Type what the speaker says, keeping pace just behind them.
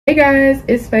Hey guys,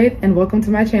 it's Faith and welcome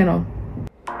to my channel.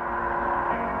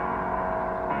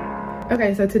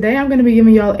 Okay, so today I'm going to be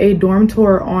giving y'all a dorm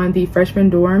tour on the freshman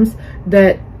dorms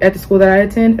that at the school that I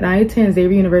attend, and I attend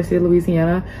Xavier University of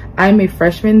Louisiana. I'm a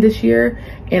freshman this year,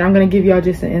 and I'm going to give y'all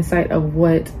just an insight of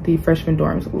what the freshman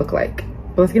dorms look like.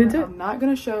 But let's get into it. I'm not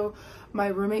going to show my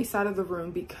roommate side of the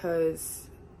room because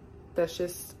that's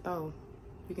just, oh,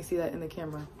 you can see that in the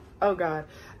camera. Oh God.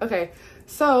 Okay,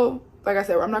 so like I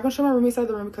said, I'm not gonna show my roommate side of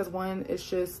the room because one, it's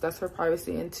just, that's her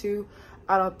privacy, and two,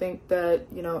 I don't think that,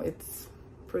 you know, it's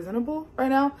presentable right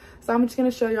now. So I'm just gonna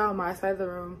show y'all my side of the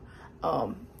room,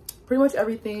 pretty much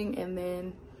everything, and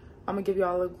then I'm gonna give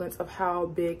y'all a glimpse of how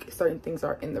big certain things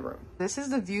are in the room. This is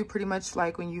the view pretty much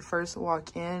like when you first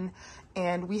walk in,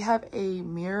 and we have a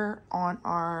mirror on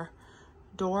our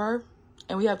door.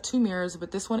 And we have two mirrors,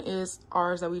 but this one is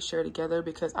ours that we share together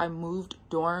because I moved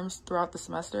dorms throughout the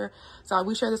semester. So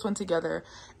we share this one together.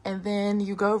 And then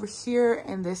you go over here,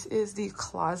 and this is the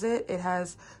closet. It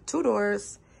has two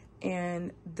doors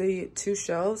and the two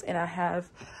shelves. And I have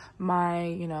my,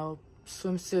 you know,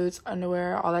 swimsuits,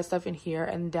 underwear, all that stuff in here.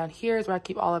 And down here is where I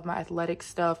keep all of my athletic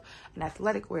stuff and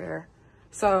athletic wear.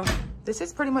 So this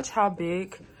is pretty much how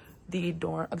big the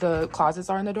closets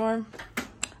are in the dorm.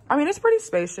 I mean, it's pretty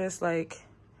spacious, like,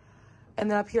 and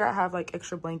then up here I have like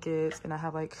extra blankets, and I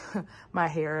have like my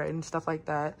hair and stuff like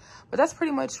that. But that's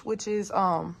pretty much, which is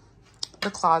the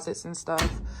closets and stuff.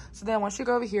 So then once you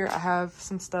go over here, I have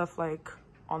some stuff like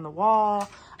on the wall.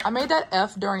 I made that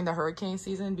F during the hurricane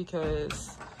season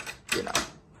because, you know,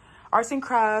 arts and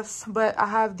crafts. But I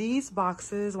have these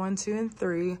boxes, 1, 2, and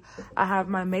 3. I have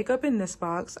my makeup in this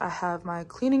box. I have my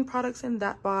cleaning products in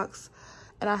that box,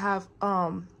 and I have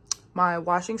my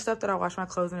washing stuff that I wash my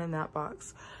clothes in that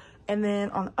box. And then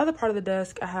on the other part of the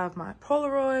desk, I have my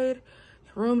Polaroid,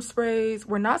 room sprays.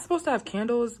 We're not supposed to have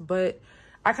candles, but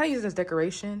I kind of use it as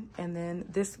decoration. And then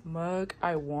this mug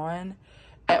I won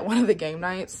at one of the game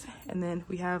nights. And then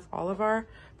we have all of our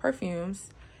perfumes.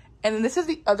 And then this is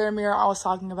the other mirror I was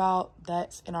talking about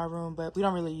that's in our room, but we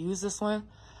don't really use this one.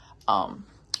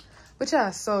 But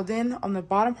yeah, so then on the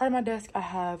bottom part of my desk, I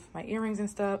have my earrings and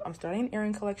stuff. I'm starting an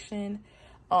earring collection.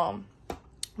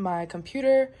 My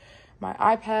computer, my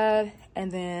iPad, and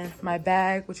then my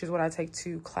bag, which is what I take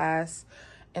to class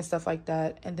and stuff like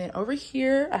that. And then over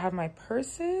here, I have my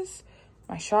purses,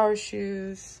 my shower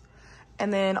shoes,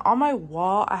 and then on my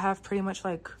wall, I have pretty much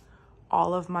like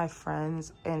all of my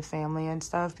friends and family and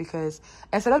stuff, because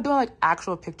instead of doing like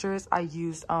actual pictures, I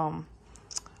used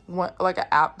like an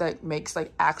app that makes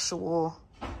like actual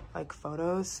like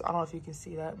photos. I don't know if you can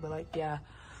see that, but like, yeah.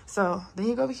 So then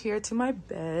you go over here to my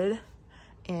bed,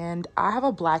 and I have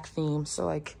a black theme. So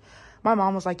like my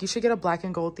mom was like, you should get a black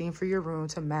and gold theme for your room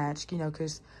to match, you know,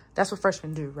 because that's what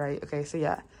freshmen do, right? Okay, so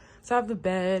yeah. So I have the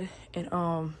bed and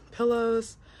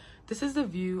pillows. This is the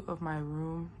view of my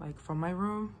room, like from my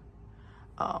room.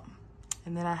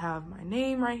 And then I have my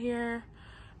name right here.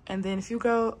 And then if you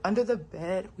go under the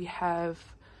bed, we have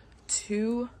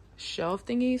 2 shelf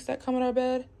thingies that come in our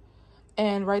bed.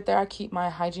 And right there, I keep my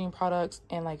hygiene products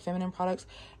and like feminine products.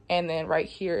 And then right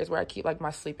here is where I keep like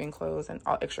my sleeping clothes and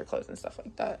all extra clothes and stuff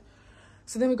like that.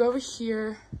 So then we go over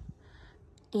here,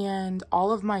 and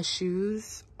all of my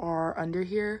shoes are under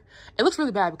here. It looks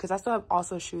really bad because I still have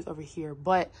also shoes over here,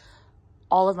 but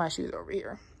all of my shoes are over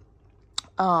here.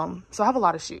 So I have a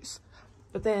lot of shoes.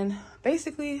 But then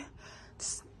basically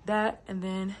that, and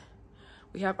then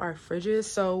we have our fridges.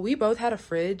 So we both had a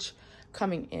fridge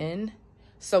coming in.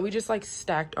 So we just like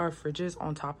stacked our fridges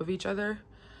on top of each other,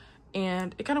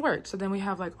 and it kind of worked. So then we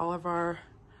have like all of our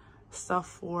stuff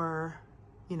for,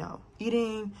 you know,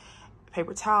 eating,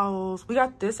 paper towels. We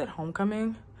got this at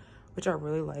homecoming, which I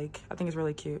really like. I think it's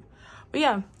really cute. But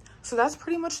yeah, so that's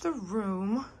pretty much the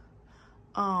room.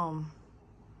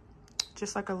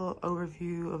 Just like a little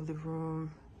overview of the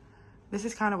room. This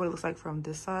is kind of what it looks like from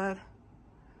this side.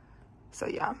 So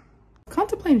yeah.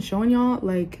 Contemplating showing y'all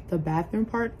like the bathroom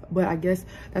part, but I guess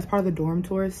that's part of the dorm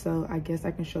tour, so I guess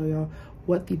I can show y'all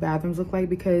what the bathrooms look like,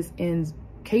 because in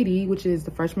KD, which is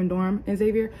the freshman dorm in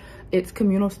Xavier, it's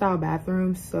communal style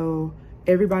bathrooms, so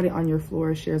everybody on your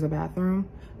floor shares a bathroom,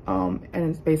 and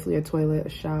it's basically a toilet, a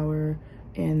shower,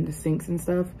 and the sinks and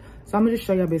stuff. So I'm gonna just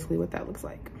show y'all basically what that looks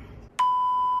like.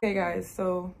 Okay guys,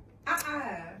 so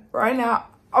right now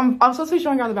I'm supposed to be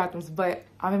showing y'all the bathrooms, but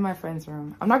I'm in my friend's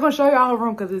room. I'm not gonna show y'all her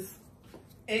room because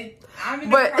I'm in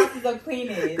the process of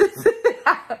cleaning.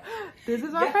 This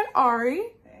is my friend Ari,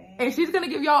 and she's gonna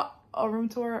give y'all a room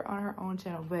tour on her own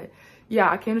channel. But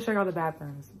yeah, I came to show y'all the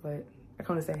bathrooms, but I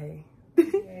come to say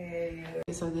hey.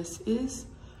 So this is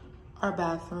our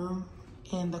bathroom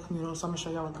in the communal, so I'm gonna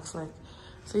show y'all what it looks like.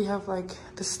 So you have like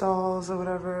the stalls or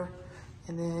whatever,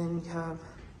 and then you have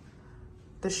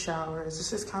the showers.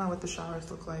 This is kind of what the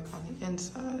showers look like on the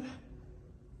inside.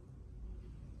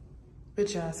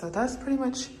 But yeah, so that's pretty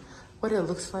much what it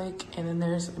looks like. And then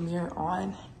there's a mirror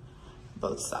on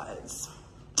both sides.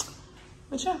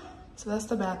 But yeah, so that's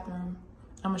the bathroom.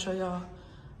 I'm gonna show y'all.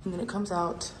 And then it comes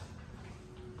out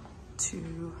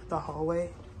to the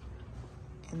hallway.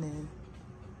 And then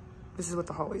this is what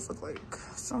the hallways look like.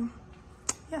 So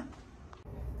yeah.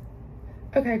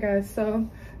 Okay guys, so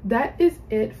that is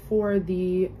it for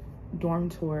the dorm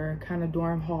tour, kind of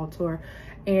dorm hall tour.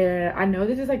 And I know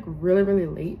this is like really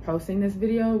late posting this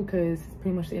video because it's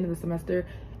pretty much the end of the semester.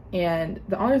 And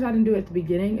the only reason I didn't do it at the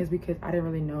beginning is because I didn't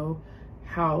really know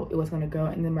how it was gonna go.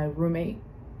 And then my roommate,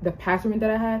 the past roommate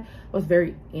that I had, was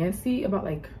very antsy about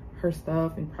like her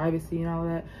stuff and privacy and all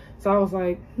that. So I was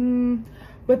like,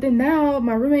 But then now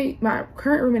my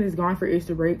current roommate is gone for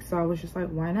Easter break. So I was just like,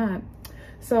 why not?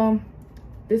 So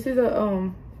this is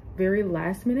a very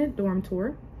last minute dorm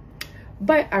tour.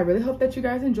 But I really hope that you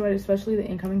guys enjoyed it, especially the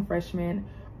incoming freshmen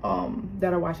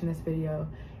that are watching this video.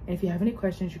 And if you have any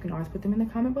questions, you can always put them in the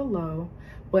comment below.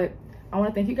 But I want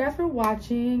to thank you guys for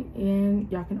watching,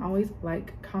 and y'all can always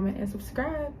like, comment, and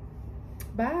subscribe.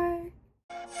 Bye.